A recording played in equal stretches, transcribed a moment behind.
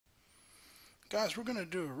Guys, we're going to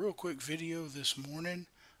do a real quick video this morning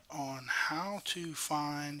on how to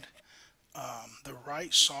find the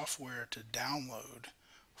right software to download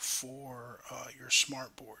for your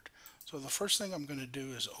Smartboard. So the first thing I'm going to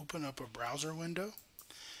do is open up a browser window,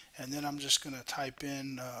 and then I'm just going to type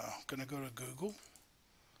in, going to go to Google.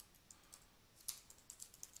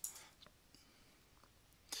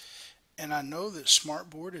 And I know that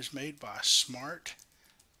Smartboard is made by Smart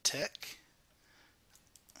Tech.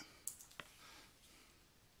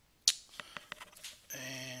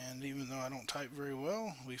 And even though I don't type very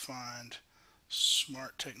well, we find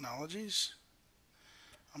Smart Technologies.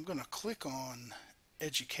 I'm going to click on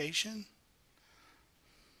Education.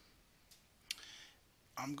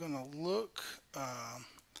 I'm going to look,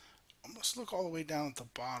 let's look all the way down at the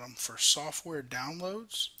bottom for software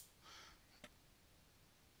downloads.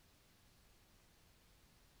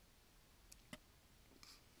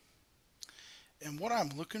 And what I'm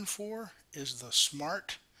looking for is the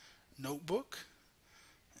Smart Notebook.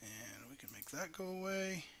 And we can make that go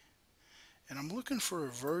away. And I'm looking for a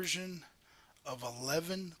version of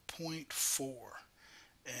 11.4.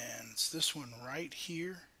 And it's this one right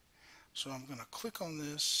here. So I'm going to click on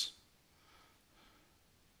this.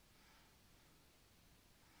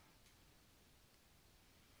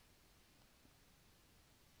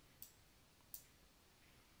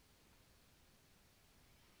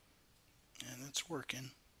 And it's working.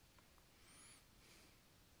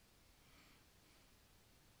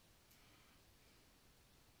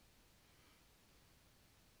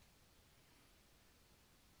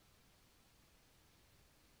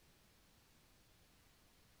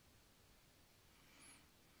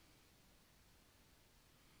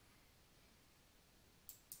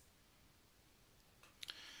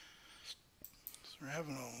 We're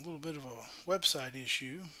having a little bit of a website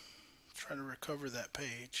issue. Try to recover that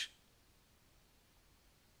page.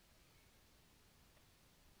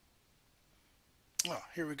 Oh,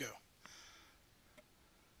 here we go.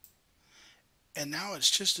 And now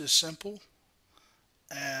it's just as simple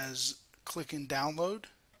as clicking download.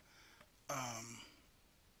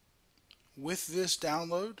 With this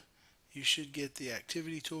download, you should get the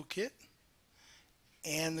activity toolkit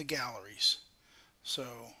and the galleries. So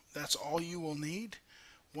that's all you will need.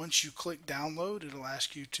 Once you click download, it'll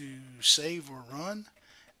ask you to save or run,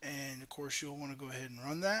 and of course you'll want to go ahead and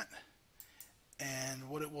run that. And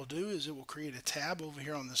what it will do is it will create a tab over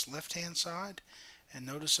here on this left hand side, and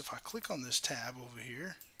notice if I click on this tab over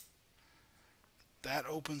here, that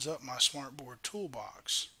opens up my Smartboard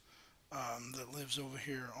toolbox that lives over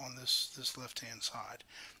here on this left hand side.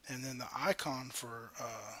 And then the icon for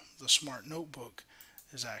the Smart Notebook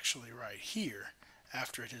is actually right here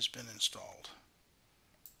after it has been installed.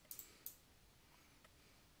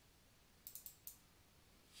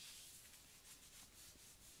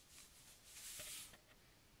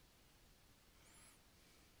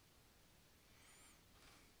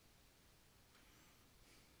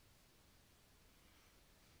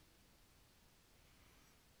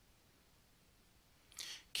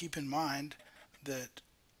 Keep in mind that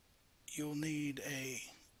you'll need a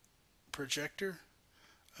projector,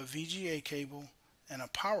 a VGA cable, and a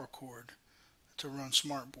power cord to run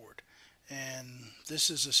Smartboard. And this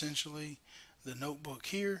is essentially the notebook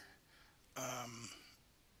here,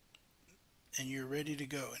 and you're ready to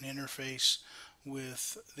go and interface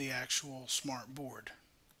with the actual Smartboard.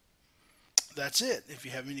 That's it. If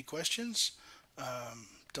you have any questions,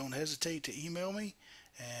 don't hesitate to email me,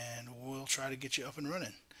 and we'll try to get you up and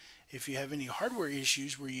running. If you have any hardware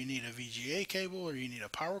issues where you need a VGA cable or you need a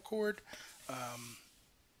power cord,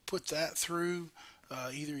 put that through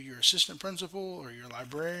either your assistant principal or your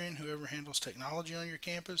librarian, whoever handles technology on your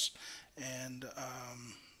campus, and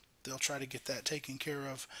they'll try to get that taken care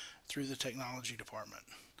of through the technology department.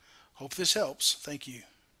 Hope this helps. Thank you.